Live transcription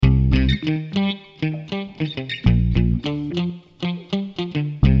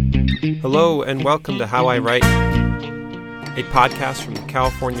Hello and welcome to How I Write, a podcast from the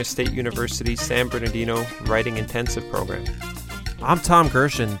California State University San Bernardino Writing Intensive Program. I'm Tom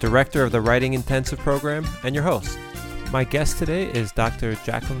Gershon, Director of the Writing Intensive Program and your host. My guest today is Dr.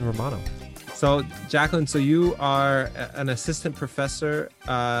 Jacqueline Romano. So Jacqueline, you are an assistant professor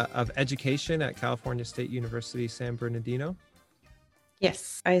of education at California State University San Bernardino?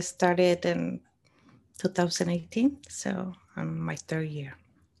 Yes, I started in 2018, so I'm my third year.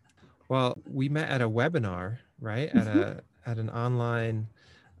 Well, we met at a webinar, right? At an online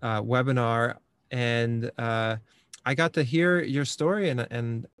webinar, and I got to hear your story,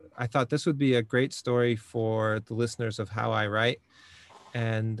 and I thought this would be a great story for the listeners of How I Write.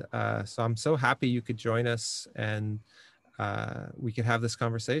 And so I'm so happy you could join us, and we could have this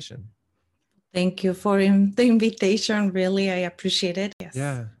conversation. Thank you for the invitation. Really, I appreciate it. Yes.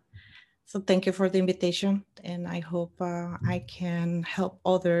 Yeah. So thank you for the invitation, and I hope I can help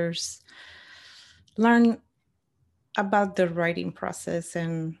others learn about the writing process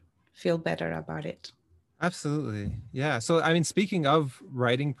and feel better about it. Absolutely. Yeah. So, I mean, speaking of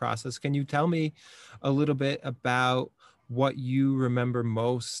writing process, can you tell me a little bit about what you remember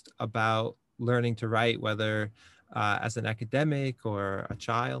most about learning to write, whether as an academic or a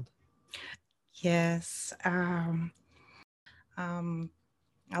child? Yes.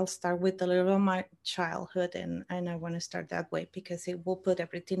 I'll start with a little of my childhood, and I want to start that way because it will put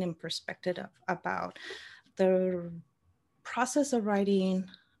everything in perspective about the process of writing,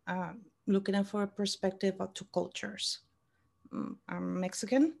 looking at for a perspective of two cultures. I'm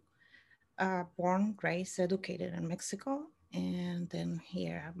Mexican, born, raised, educated in Mexico, and then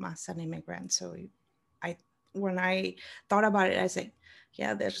here I'm as an immigrant. So I, when I thought about it, I said,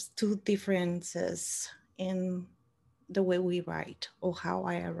 yeah, there's two differences in the way we write or how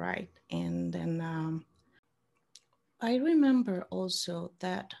I write. And then I remember also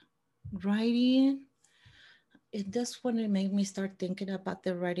that writing, that's when it made me start thinking about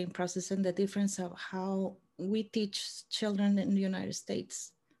the writing process and the difference of how we teach children in the United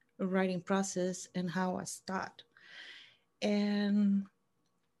States the writing process and how I start. And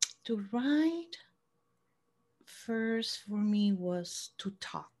to write first for me was to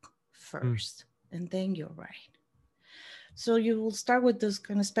talk first, and then you write. So you will start with this,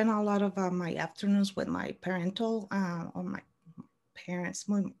 kind of spend a lot of my afternoons with my parental, or my parents,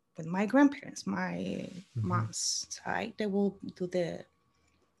 with my grandparents, my mom's side. They will do the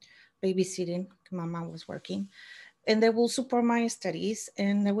babysitting. My mom was working, and they will support my studies.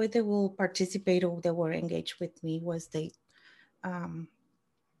 And the way they will participate or they were engaged with me was they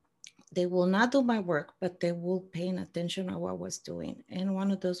will not do my work, but they will paying attention to what I was doing. And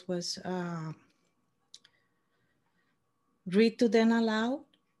one of those was read to them aloud,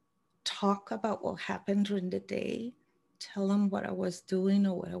 talk about what happened during the day, tell them what I was doing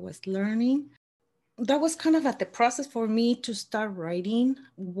or what I was learning. That was kind of at the process for me to start writing.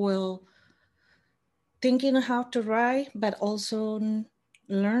 Well, thinking how to write, but also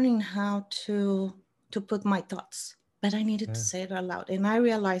learning how to put my thoughts. But I needed to say it out loud. And I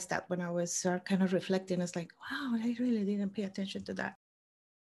realized that when I was kind of reflecting, it's like, wow, I really didn't pay attention to that.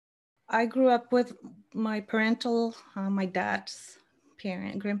 I grew up with my parental, my dad's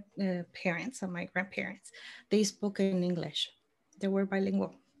parents and my grandparents. They spoke in English. They were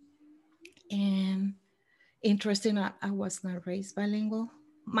bilingual. And interesting, I was not raised bilingual.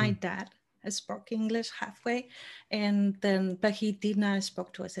 My dad spoke English halfway, but he did not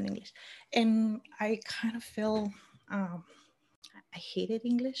speak to us in English. And I kind of feel, I hated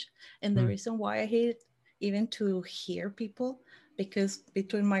English. And the reason why I hated even to hear people, because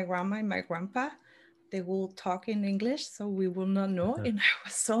between my grandma and my grandpa, they will talk in English, so we will not know. And I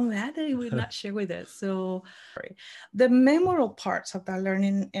was so mad that he would not share with us. So the memorable parts of that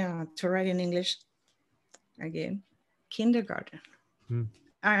learning to write in English, again, kindergarten.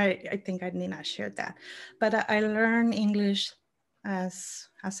 I think I need not share that, but I learned English as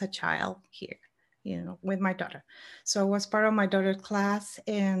a child here, with my daughter. So I was part of my daughter's class,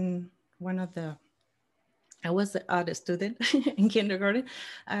 and I was the oddest student in kindergarten.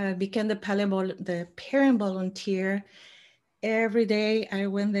 Became the parent volunteer. Every day I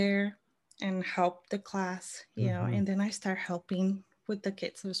went there and helped the class, and then I started helping with the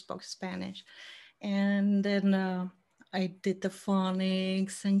kids who spoke Spanish. And then I did the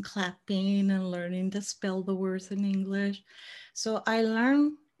phonics and clapping and learning to spell the words in English. So I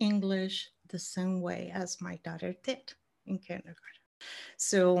learned English the same way as my daughter did in kindergarten.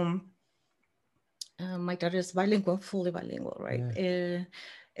 So my daughter is bilingual, fully bilingual, right? Yeah.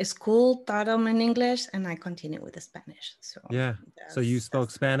 School taught them in English, and I continued with the Spanish. So Yeah. So you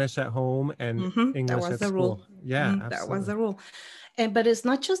spoke Spanish at home and that English was at the school. rule. Yeah, That was absolutely. the rule. But it's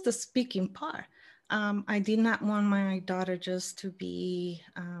not just the speaking part. I did not want my daughter just to be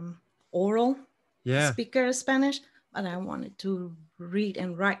oral Yeah. speaker of Spanish, but I wanted to read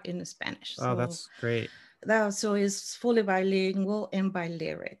and write in Spanish. Oh, So that's great. so it's fully bilingual and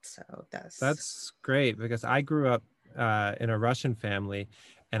biliterate. So That's great, because I grew up in a Russian family,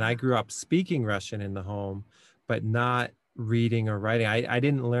 and I grew up speaking Russian in the home, but not reading or writing. I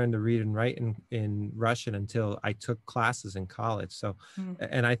didn't learn to read and write in Russian until I took classes in college. So,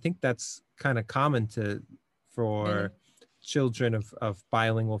 and I think that's kind of common for children of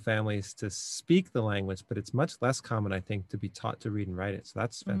bilingual families to speak the language, but it's much less common, I think, to be taught to read and write it. So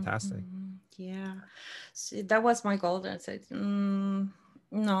that's fantastic. Yeah, so that was my goal. I said,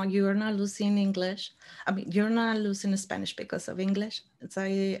 no, you're not losing English. I mean, you're not losing Spanish because of English.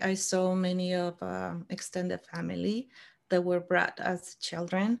 I saw many of extended family that were brought as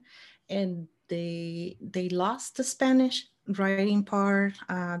children, and they lost the Spanish writing part,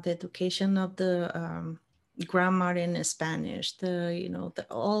 the education of the grammar in Spanish,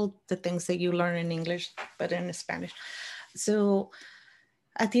 all the things that you learn in English, but in Spanish. So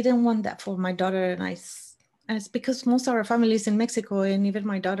I didn't want that for my daughter, and it's because most of our family is in Mexico, and even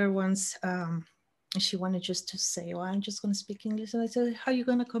my daughter once, she wanted just to say, "Well, I'm just going to speak English." And I said, "How are you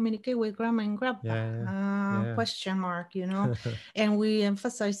going to communicate with grandma and grandpa?" Question mark, And we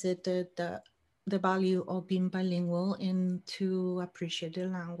emphasize it that the value of being bilingual and to appreciate the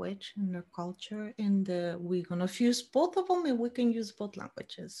language and the culture, and we're going to fuse both of them, and we can use both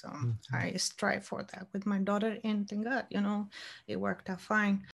languages. So I strive for that with my daughter, and thank God, it worked out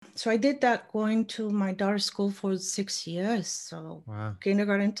fine. So I did that going to my daughter's school for 6 years. So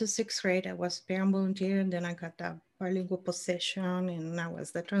kindergarten to 6th grade, I was parent volunteer, and then I got that bilingual position, and I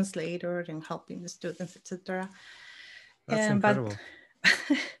was the translator and helping the students, etc. That's incredible.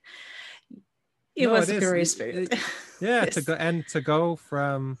 It was a great experience. Yeah, yes. to go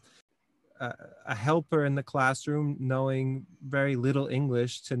from a helper in the classroom knowing very little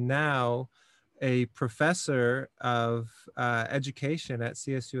English to now a professor of education at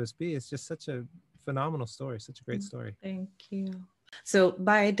CSUSB is just such a phenomenal story, such a great story. Thank you. So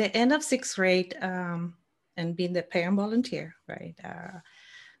by the end of 6th grade, and being the parent volunteer, right,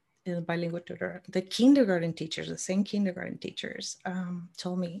 in the bilingual tutor, the kindergarten teachers, the same kindergarten teachers,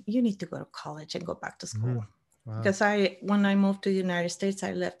 told me, you need to go to college and go back to school. Wow. Because when I moved to the United States,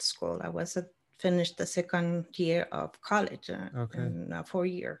 I left school. I finished the 2nd year of college in 4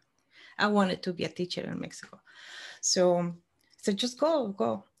 years. I wanted to be a teacher in Mexico. So just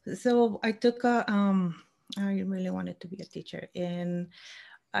go. So I took I really wanted to be a teacher, and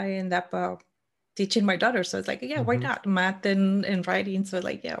I ended up teaching my daughter. So it's like, yeah, why not? Math and writing. So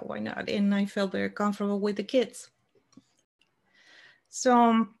like, yeah, why not? And I felt very comfortable with the kids.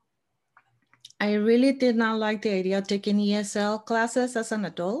 So I really did not like the idea of taking ESL classes as an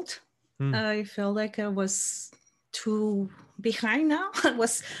adult. I felt like I was too behind now. I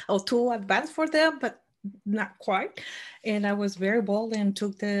was too advanced for them, but not quite. And I was very bold and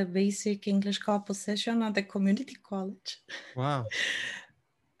took the basic English composition at the community college. Wow.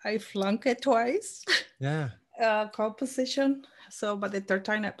 I flunked it twice. Yeah. Composition. So by the 3rd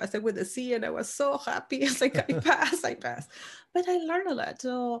time I passed it with a C, and I was so happy. It's like, I passed. But I learned a lot.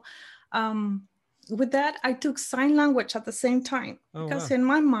 So with that, I took sign language at the same time. Because in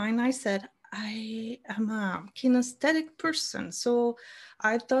my mind, I said, I am a kinesthetic person. So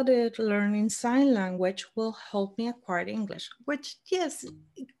I thought that learning sign language will help me acquire English, which, yes,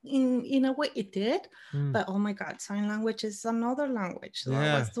 in a way it did. But oh my God, sign language is another language. So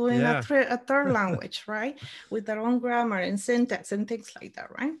I was doing a 3rd language, right? With their own grammar and syntax and things like that,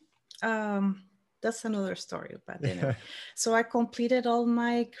 right? That's another story. But anyway, so I completed all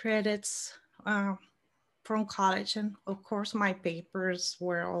my credits from college. And of course, my papers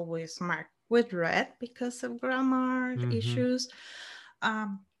were always marked with red because of grammar issues. I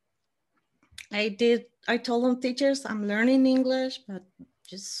told them, teachers, I'm learning English, but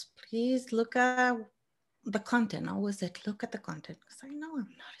just please look at the content. I always said, look at the content, because I know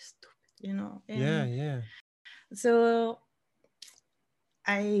I'm not stupid, And yeah. So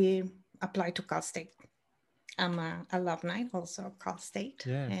I applied to Cal State. I'm an alumni also of Cal State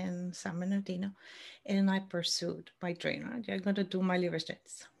in San Bernardino, and I pursued my dream. I'm going to do my liberals.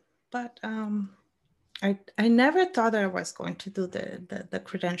 But I never thought I was going to do the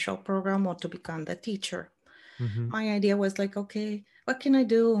credential program or to become the teacher. My idea was like, okay, what can I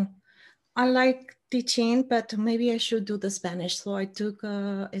do? I like teaching, but maybe I should do the Spanish. So I took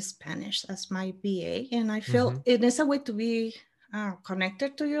Spanish as my BA, and I felt it is a way to be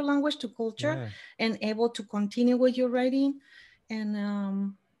connected to your language, to culture, Yeah. and able to continue with your writing. And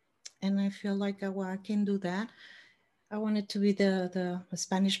I feel like well, I can do that. I wanted to be the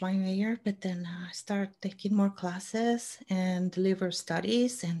Spanish major, but then I started taking more classes and deliver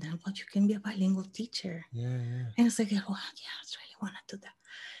studies, and then you can be a bilingual teacher. Yeah. Yeah. And it's like, well, yeah, I really want to do that.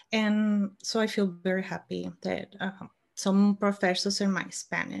 And so I feel very happy that some professors in my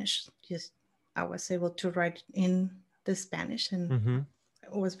Spanish, just I was able to write in the Spanish, and Mm-hmm.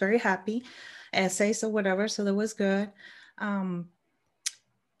 I was very happy. Essays or whatever, so that was good. Um,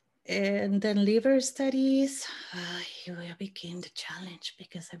 and then liver studies, it became the challenge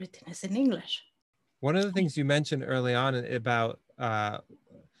because everything is in English. One of the things you mentioned early on about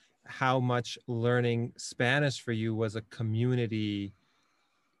how much learning Spanish for you was a community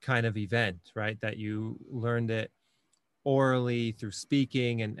kind of event, right? That you learned it orally through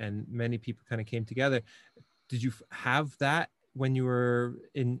speaking, and many people kind of came together. Did you have that when you were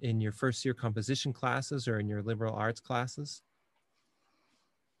in your first year composition classes or in your liberal arts classes?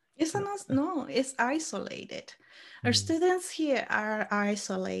 It's isolated. Our Mm. students here are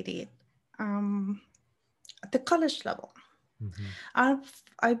isolated at the college level. Mm-hmm.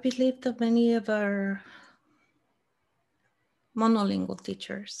 I believe that many of our monolingual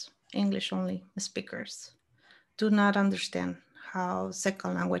teachers, English only speakers, do not understand how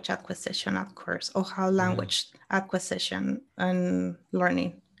second language acquisition occurs or how language acquisition and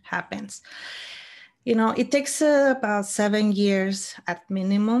learning happens. You know, it takes about 7 years at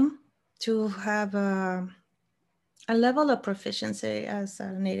minimum to have a level of proficiency as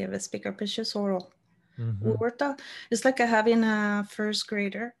a native speaker, but just oral. Mm-hmm. It's like having a first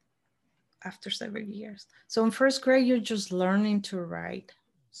grader after 7 years. So in first grade, you're just learning to write,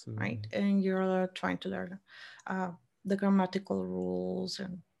 Absolutely. right? And you're trying to learn the grammatical rules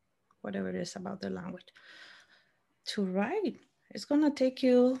and whatever it is about the language. To write, it's going to take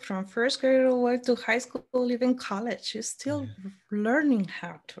you from first grade all the way to high school, even college. You're still learning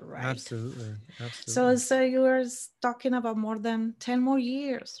how to write. Absolutely. Absolutely. So you are talking about more than 10 more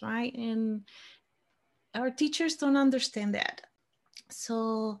years, right? And our teachers don't understand that.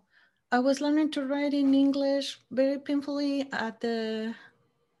 So I was learning to write in English very painfully at the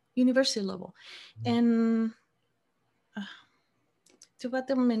university level. And too bad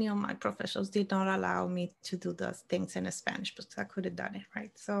that many of my professors did not allow me to do those things in Spanish, but I could have done it,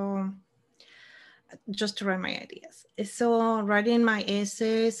 right? So just to write my ideas. So writing my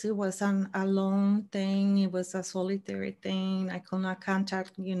essays, it was a alone thing. It was a solitary thing. I could not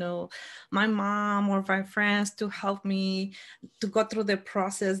contact, my mom or my friends to help me to go through the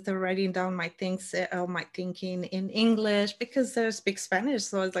process, the writing down my things, my thinking in English, because they speak Spanish.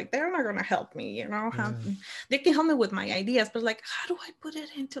 So it's like, they're not going to help me, they can help me with my ideas, but like, how do I put it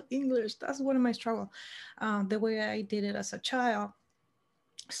into English? That's one of my struggles. The way I did it as a child.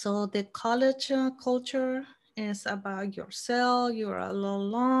 So the college culture is about yourself. You're all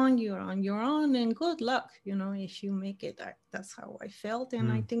alone. You're on your own, and good luck. If you make it. That's how I felt, and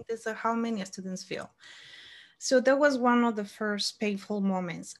I think this is how many students feel. So that was one of the first painful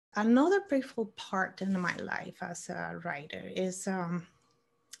moments. Another painful part in my life as a writer is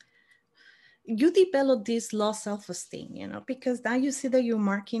you develop this low self-esteem, because now you see that you're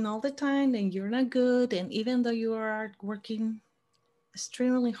marking all the time and you're not good, and even though you are working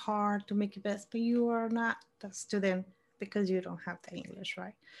extremely hard to make it best, but you are not a student because you don't have the English,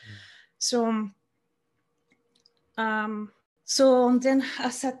 right? So then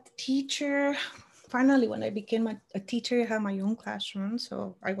as a teacher, finally, when I became a teacher, I had my own classroom.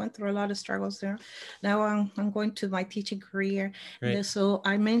 So I went through a lot of struggles there. Now I'm going to my teaching career. And so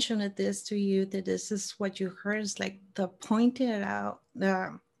I mentioned this to you, that this is what you heard, is like the pointed out,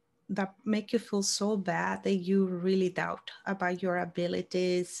 that make you feel so bad that you really doubt about your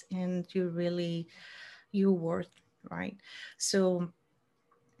abilities and you worth, right? So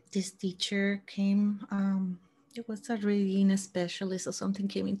this teacher came, it was a reading specialist or something,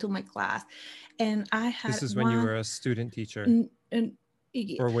 came into my class, and I had This is when you were a student teacher,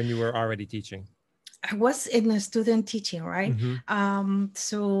 or when you were already teaching? I was in a student teaching, right?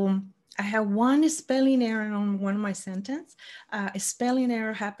 So I had one spelling error on one of my sentences. A spelling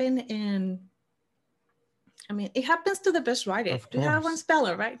error happened, and I mean, it happens to the best writer. You have one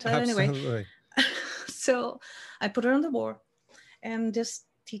speller, right? So Absolutely. Anyway, so I put it on the board, and this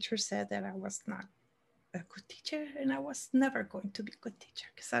teacher said that I was not a good teacher, and I was never going to be a good teacher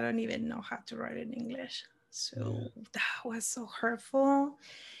because I don't even know how to write in English. So that was so hurtful.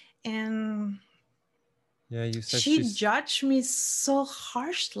 And you said she judged me so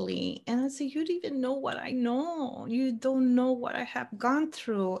harshly. And I said, you don't even know what I know. You don't know what I have gone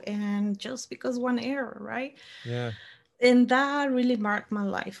through. And just because one error, right? Yeah. And that really marked my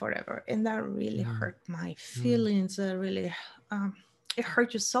life forever. And that really Mm. hurt my feelings. Really, um, it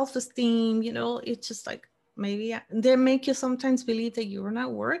hurt your self-esteem. It's just like, maybe they make you sometimes believe that you're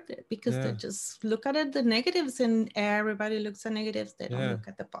not worth it, because they Yeah. just look at it, the negatives, and everybody looks at negatives. They don't Yeah. look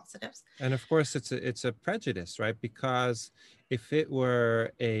at the positives. And of course, it's a prejudice, right? Because if it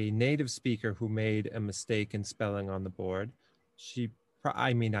were a native speaker who made a mistake in spelling on the board,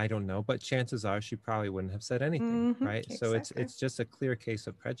 I mean, I don't know, but chances are she probably wouldn't have said anything, right? So Exactly. it's just a clear case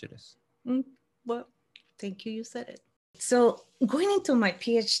of prejudice. Well, thank you. You said it. So going into my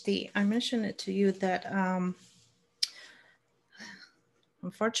PhD, I mentioned it to you that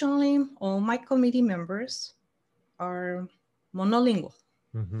unfortunately, all my committee members are monolingual.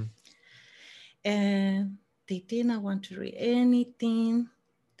 Mm-hmm. And they did not want to read anything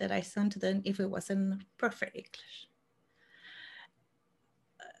that I sent to them if it wasn't perfect English.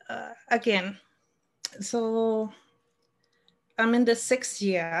 Again, so I'm in the 6th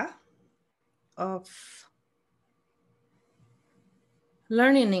year of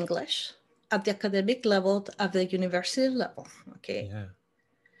learning English at the academic level, at the university level. Okay. Yeah.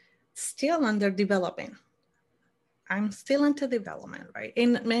 Still under developing. I'm still into development, right?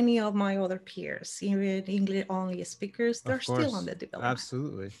 And many of my other peers, even English only speakers, they're Of still on course. the development.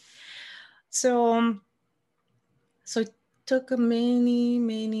 Absolutely. So, so it took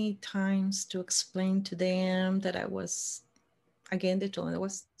many times to explain to them that I was, again, they told me I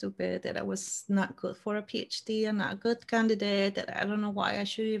was stupid, that I was not good for a PhD, I'm not a good candidate, that I don't know why I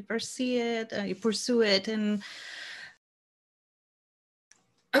should pursue it. And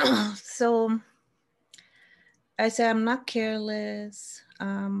so I said, I'm not careless.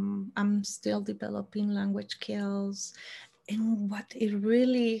 I'm still developing language skills. And what it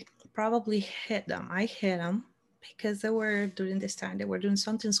really probably hit them, I hit them because during this time, they were doing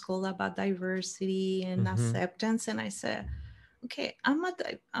something in school about diversity and Mm-hmm. acceptance. And I said, okay,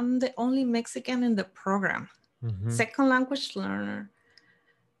 I'm the only Mexican in the program, Mm-hmm. second language learner.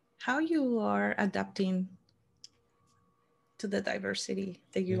 How you are adapting to the diversity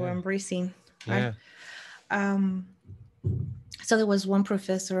that you are Yeah. embracing, right? Yeah. So there was one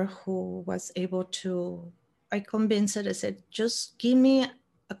professor who was able to, I convinced her, I said, just give me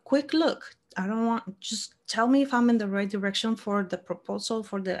a quick look. I don't want, just tell me if I'm in the right direction for the proposal,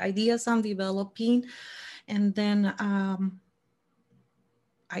 for the ideas I'm developing. And then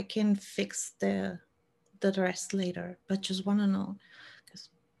I can fix the rest later, but just want to know, because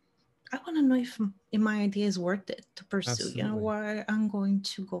I want to know if my idea is worth it to pursue, Absolutely. why I'm going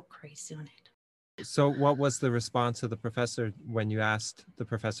to go crazy on it. So what was the response of the professor when you asked the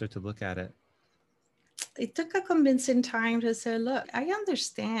professor to look at it? It took a convincing time to say, look, I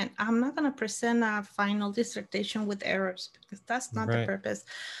understand. I'm not going to present a final dissertation with errors, because that's not the Right. purpose.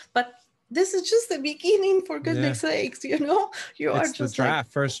 But this is just the beginning, for Yeah. goodness sakes, you are It's the just like,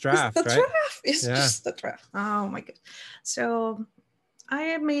 first it's the draft, right? draft. It's Yeah. just the draft. Oh my God. So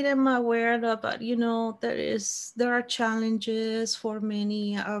I made them aware that, there are challenges for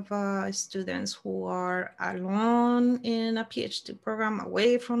many of students who are alone in a PhD program,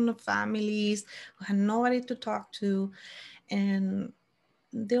 away from the families, who have nobody to talk to, and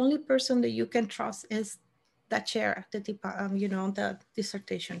the only person that you can trust is that chair, the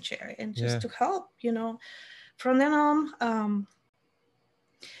dissertation chair, and just Yeah. to help, From then on,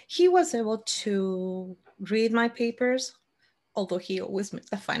 he was able to read my papers, although he always makes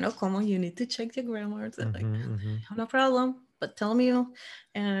the final comment, you need to check the grammar. So like, Mm-hmm, mm-hmm. no problem, but tell me,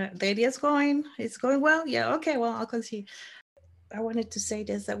 the idea is it's going well. Yeah, okay, well, I'll continue. I wanted to say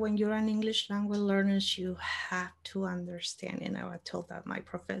this, that when you're an English language learner, you have to understand, and I told that my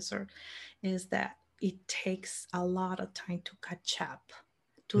professor, is that it takes a lot of time to catch up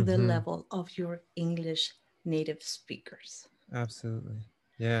to the Mm-hmm. level of your English native speakers. Absolutely.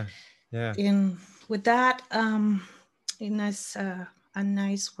 Yeah. Yeah. And with that, a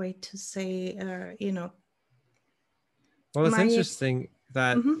nice way to say, Well, it's my interesting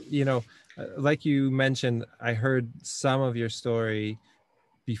that, mhm. like you mentioned, I heard some of your story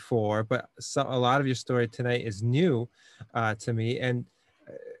before, but a lot of your story tonight is new to me. And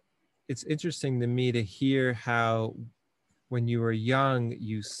uh, it's interesting to me to hear how, when you were young,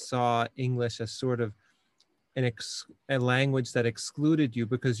 you saw English as sort of a language that excluded you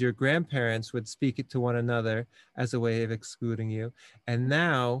because your grandparents would speak it to one another as a way of excluding you. And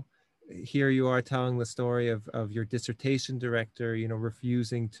now here you are telling the story of your dissertation director,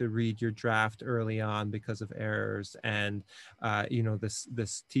 refusing to read your draft early on because of errors, and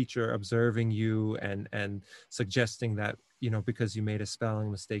this teacher observing you and suggesting that because you made a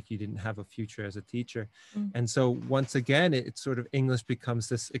spelling mistake you didn't have a future as a teacher. Mm. And so once again, it's sort of English becomes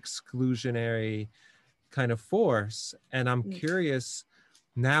this exclusionary kind of force. And I'm curious,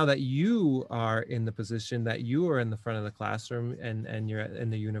 now that you are in the position that you are in the front of the classroom and you're in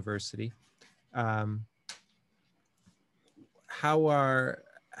the university, how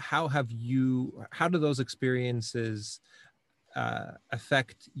do those experiences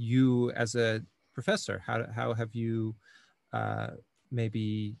affect you as a professor? How have you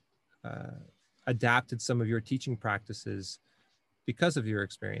maybe adapted some of your teaching practices because of your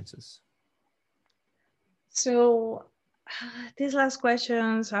experiences? So these last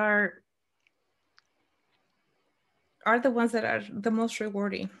questions are the ones that are the most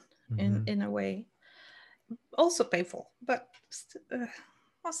rewarding in a way. Also painful, but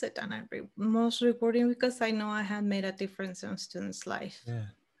I'll sit down and most rewarding because I know I have made a difference in students' life.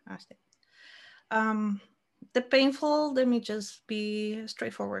 Yeah. The painful, let me just be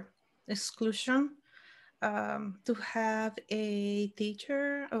straightforward. Exclusion. To have a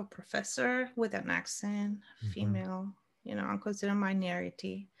teacher or professor with an accent, female, I'm considered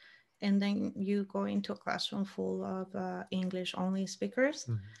minority, and then you go into a classroom full of English only speakers,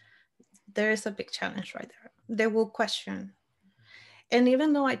 there is a big challenge right there. They will question. And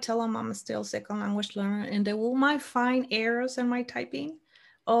even though I tell them I'm still second language learner and they might find errors in my typing,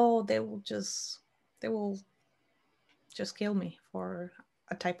 they will just kill me for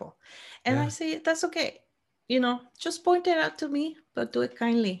a typo. And I say, that's okay. Just point it out to me, but do it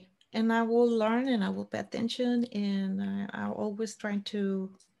kindly. And I will learn and I will pay attention. And I'll always try to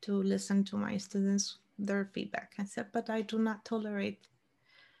listen to my students, their feedback. I said, but I do not tolerate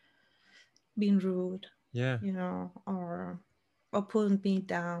being rude, or putting me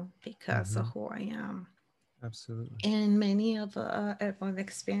down because of who I am. Absolutely. And many of I've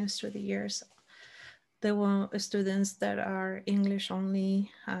experienced through the years, there were students that are English only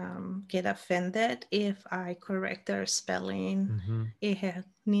get offended if I correct their spelling. It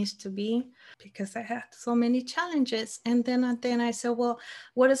needs to be, because I had so many challenges. And then I said, well,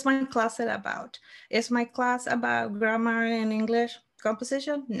 what is my class about? Is my class about grammar and English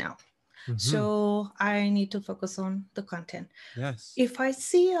composition? No. So I need to focus on the content. Yes. If I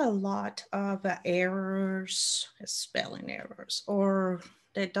see a lot of errors, spelling errors, or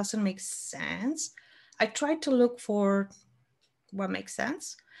that doesn't make sense, I try to look for what makes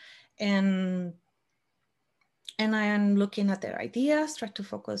sense. And I am looking at their ideas, try to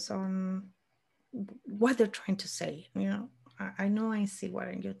focus on what they're trying to say. I know I see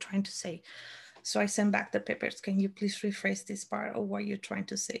what you're trying to say. So I send back the papers. Can you please rephrase this part of what you're trying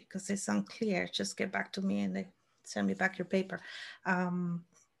to say? Because it's unclear. Just get back to me and they send me back your paper. So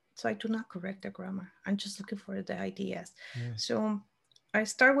I do not correct the grammar. I'm just looking for the ideas. So I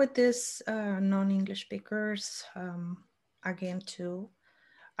start with this non-English speakers. Again, too,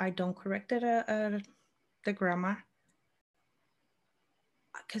 I don't correct the grammar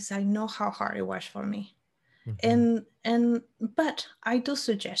because I know how hard it was for me. But I do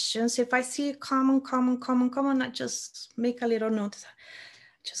suggestions. If I see a common, I just make a little note.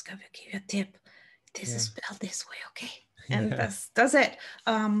 Just gonna give you a tip. This is spelled this way, okay? And that's it.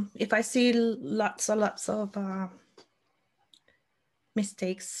 If I see lots of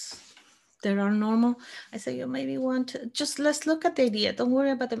mistakes that are normal, I say, you maybe want to just, let's look at the idea. Don't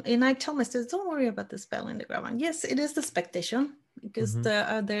worry about them. And I tell my students, don't worry about the spelling, the grammar. Yes, it is the expectation, because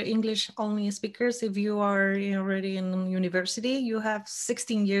the English only speakers, if you are already in university, you have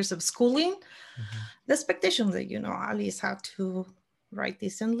 16 years of schooling. The expectation that at least how to write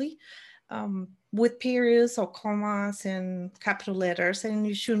decently, with periods or commas and capital letters. And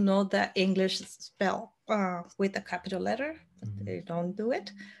you should know that English spell with a capital letter. They don't do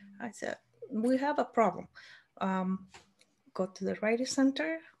it. I said, we have a problem. Go to the writing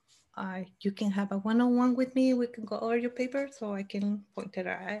center. You can have a one-on-one with me. We can go over your paper so I can point it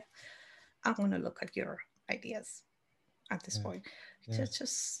out. I want to look at your ideas at this point.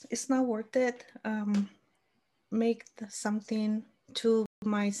 Just it's not worth it. Make something to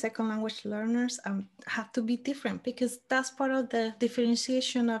my second language learners have to be different, because that's part of the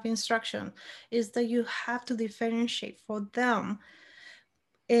differentiation of instruction, is that you have to differentiate for them.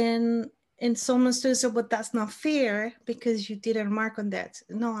 And some students say, but that's not fair because you didn't mark on that.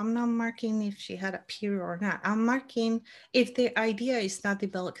 No, I'm not marking if she had a period or not. I'm marking if the idea is not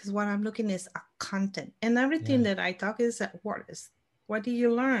developed, because what I'm looking is a content. And everything that I talk is at what do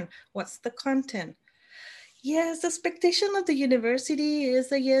you learn? What's the content? Yes, the expectation of the university is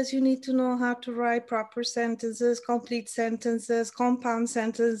that, yes, you need to know how to write proper sentences, complete sentences, compound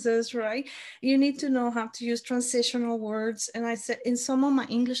sentences, right? You need to know how to use transitional words. And I said, in some of my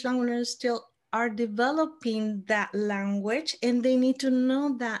English language learners still are developing that language, and they need to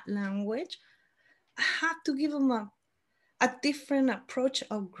know that language. I have to give them a a different approach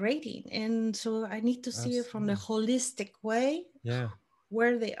of grading. And so I need to see it from the holistic way, Yeah.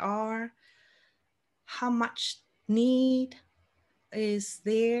 where they are, how much need is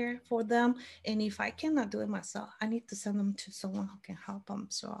there for them. And if I cannot do it myself, I need to send them to someone who can help them.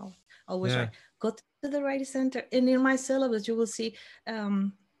 So I'll always write, go to the writing center. And in my syllabus, you will see,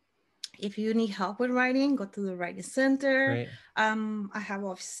 if you need help with writing, go to the writing center. Right. I have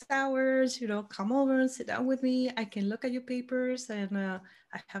office hours, come over and sit down with me. I can look at your papers, and I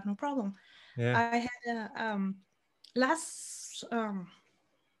have no problem. Yeah. I had last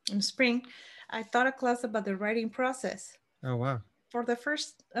in spring, I taught a class about the writing process. Oh, wow. For the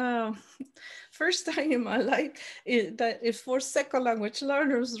first time in my life, that is for second language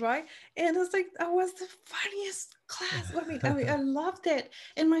learners, right? And it's like, that was the funniest class. I mean, I loved it,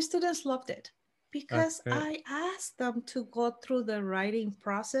 and my students loved it, because I asked them to go through the writing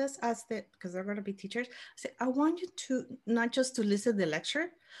process because they're going to be teachers. I said, I want you to not just to listen to the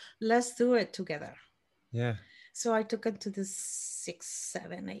lecture, let's do it together. Yeah. So I took it to the 6,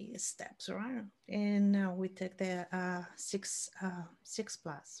 7, 8 steps, right? And we took the 6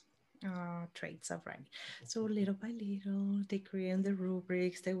 plus traits of writing. So little by little, they created the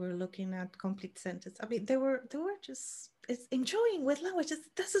rubrics. They were looking at complete sentence. I mean, they were just enjoying with language.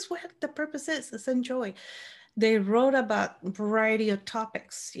 This is what the purpose is. It's enjoy. They wrote about a variety of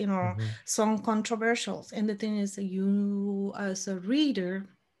topics, some controversials. And the thing is, you as a reader,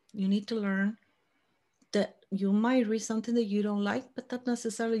 you need to learn that you might read something that you don't like, but not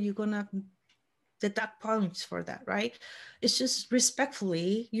necessarily you're gonna deduct points for that, right? It's just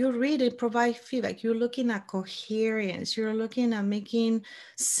respectfully, you read it, provide feedback. You're looking at coherence. You're looking at making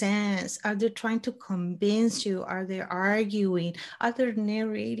sense. Are they trying to convince you? Are they arguing? Are they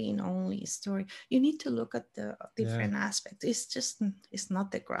narrating only story? You need to look at the different aspects. It's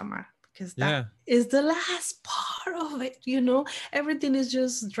not the grammar, because that is the last part of it. Everything is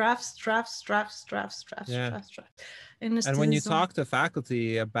just drafts. And when you talk to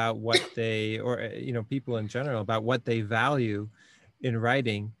faculty about what they, or people in general, about what they value in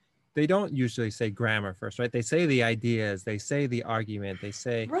writing, they don't usually say grammar first, right? They say the ideas, they say the argument, they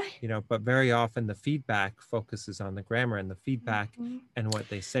say, but very often the feedback focuses on the grammar, and the feedback and what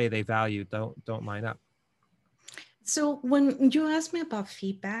they say they value don't line up. So when you ask me about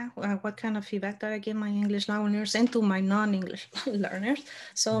feedback, what kind of feedback that I give my English learners and to my non-English learners?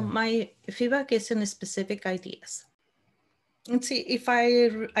 So my feedback is in specific ideas. And see, if I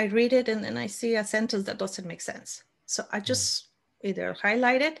read it and then I see a sentence that doesn't make sense. So I just either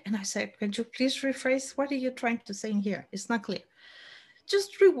highlight it and I say, could you please rephrase? What are you trying to say in here? It's not clear.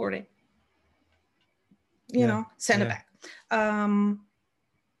 Just reword it. Send it back.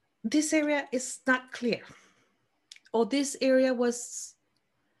 This area is not clear. Or this area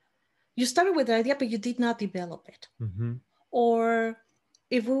you started with the idea, but you did not develop it. Mm-hmm. Or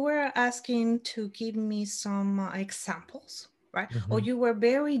if we were asking to give me some examples, right? Mm-hmm. Or you were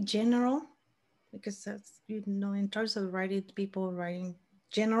very general, because that's, in terms of writing, people writing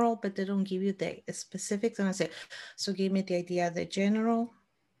general, but they don't give you the specifics. And I say, so give me the general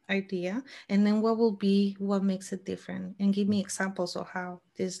idea, and then what makes it different, and give me examples of how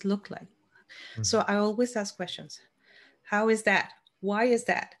this look like. Mm-hmm. So I always ask questions. How is that? Why is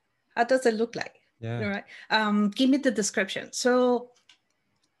that? How does it look like? Yeah. Right. Give me the description. So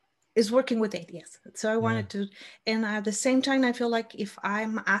it's working with ideas. So I wanted to, and at the same time, I feel like if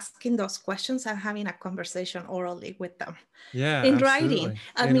I'm asking those questions, I'm having a conversation orally with them. Yeah. In absolutely. writing.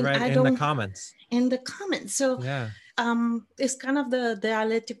 I mean, I don't. In the comments. In the comments. So it's kind of the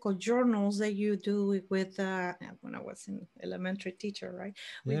dialectical journals that you do with when I was in elementary teacher, right?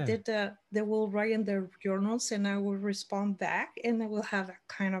 We did they will write in their journals, and I will respond back, and I will have a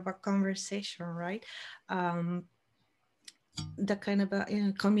kind of a conversation, right? The kind of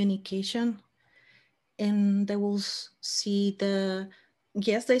a communication, and they will see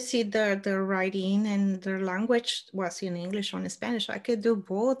they see their writing, and their language was in English or in Spanish. So I could do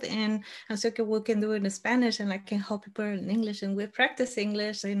both, and I said, okay, we can do it in Spanish, and I can help people in English, and we practice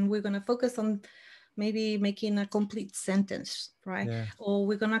English, and we're going to focus on maybe making a complete sentence, right? Or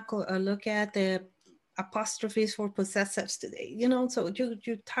we're going to look at the apostrophes for possessives today, so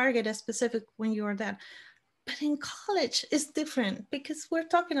you target a specific when you are that. But in college, it's different, because we're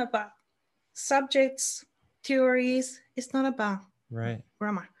talking about subjects, theories. It's not about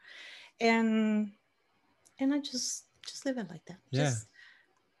grammar, and I just leave it like that. Just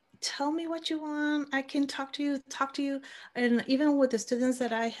tell me what you want. I can talk to you. And even with the students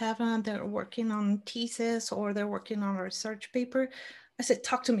that I have, they're working on thesis or they're working on a research paper, I said,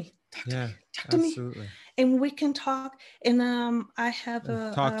 talk to me. Talk to me, and we can talk. And I have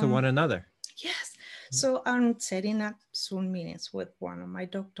talk to one another. Yes. So I'm setting up Zoom meetings with one of my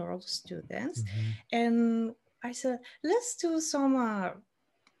doctoral students, and I said, let's do some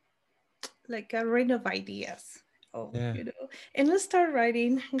like a range of ideas. And let's start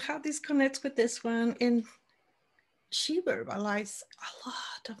writing and how this connects with this one. And she verbalized a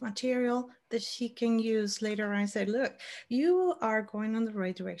lot of material that she can use later on. I said, look, you are going in the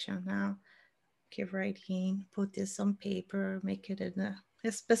right direction now. Keep writing, put this on paper, make it in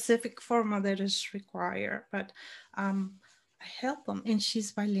a specific format that is required. But I help them, and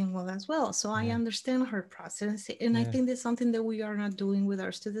she's bilingual as well. So I understand her process. And I think that's something that we are not doing with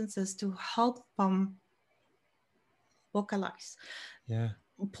our students, is to help them vocalize,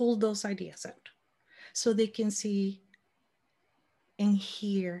 pull those ideas out so they can see and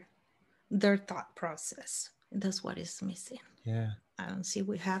hear their thought process. That's what is missing. I don't see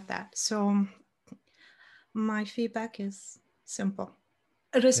we have that. So my feedback is simple.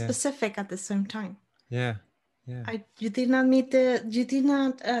 It is specific at the same time. You did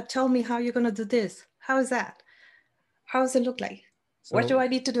not tell me how you're gonna do this. How is that? How does it look like? What do I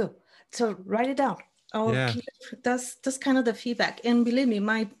need to do? So write it down. That's kind of the feedback. And believe me,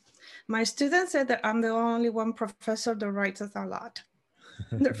 my students said that I'm the only one professor that writes us a lot.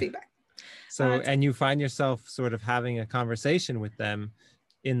 Their feedback. So, and you find yourself sort of having a conversation with them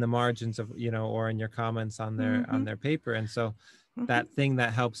in the margins of, or in your comments on their paper. And so that thing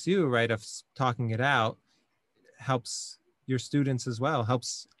that helps you, right, of talking it out, helps your students as well.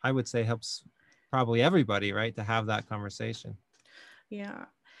 Helps probably everybody, right, to have that conversation. Yeah.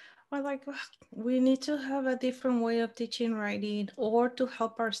 Well, we need to have a different way of teaching writing, or to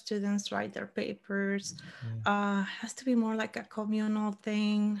help our students write their papers. Has to be more like a communal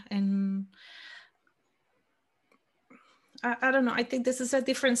thing. And I don't know. I think this is a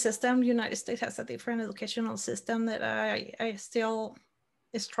different system. The United States has a different educational system that I still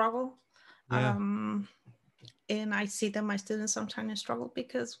struggle. And I see that my students sometimes struggle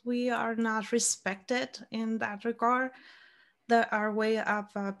because we are not respected in that regard. Our way of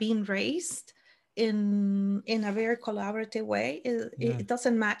being raised in a very collaborative way, it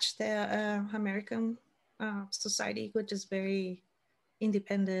doesn't match the American society, which is very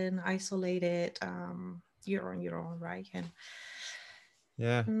independent, isolated. You're on your own, right? And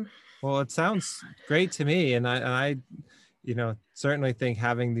well, it sounds great to me, and I certainly think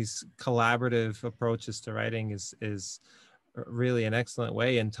having these collaborative approaches to writing is really an excellent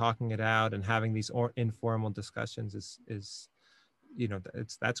way, and talking it out and having these informal discussions is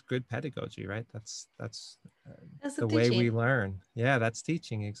that's good pedagogy, right? That's the way we learn. That's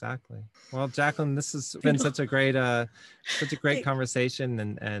teaching, exactly. Well, Jacqueline, this has been such a great conversation,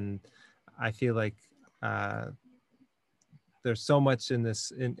 and I feel like there's so much in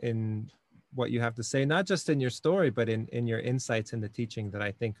this in what you have to say, not just in your story, but in your insights in the teaching, that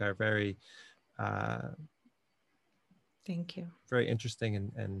I think are very thank you, very interesting,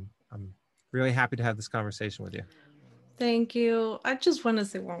 and I'm really happy to have this conversation with you. Thank you. I just want to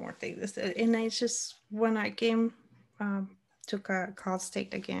say one more thing. And it's just, when I came to Cal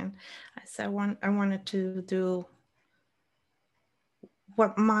State again, I said I wanted to do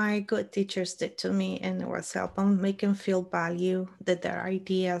what my good teachers did to me, and it was help them, make them feel value, that their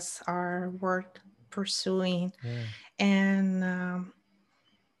ideas are worth pursuing, and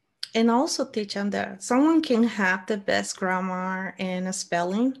also teach them that someone can have the best grammar and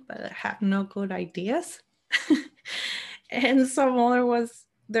spelling, but have no good ideas. And some other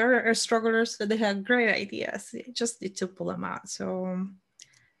there are strugglers that they have great ideas. You just need to pull them out. So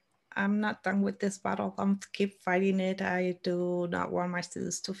I'm not done with this battle. I'm keep fighting it. I do not want my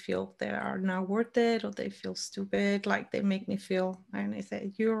students to feel they are not worth it, or they feel stupid, like they make me feel. And I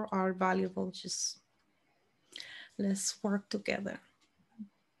say, you are valuable. Just let's work together.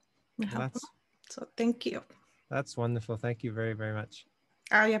 So thank you. That's wonderful. Thank you very, very much.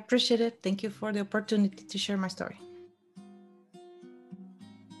 I appreciate it. Thank you for the opportunity to share my story.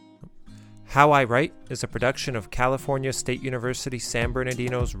 How I Write is a production of California State University San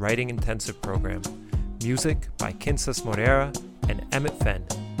Bernardino's Writing Intensive Program. Music by Kinsas Morera and Emmett Fenn.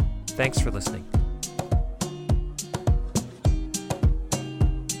 Thanks for listening.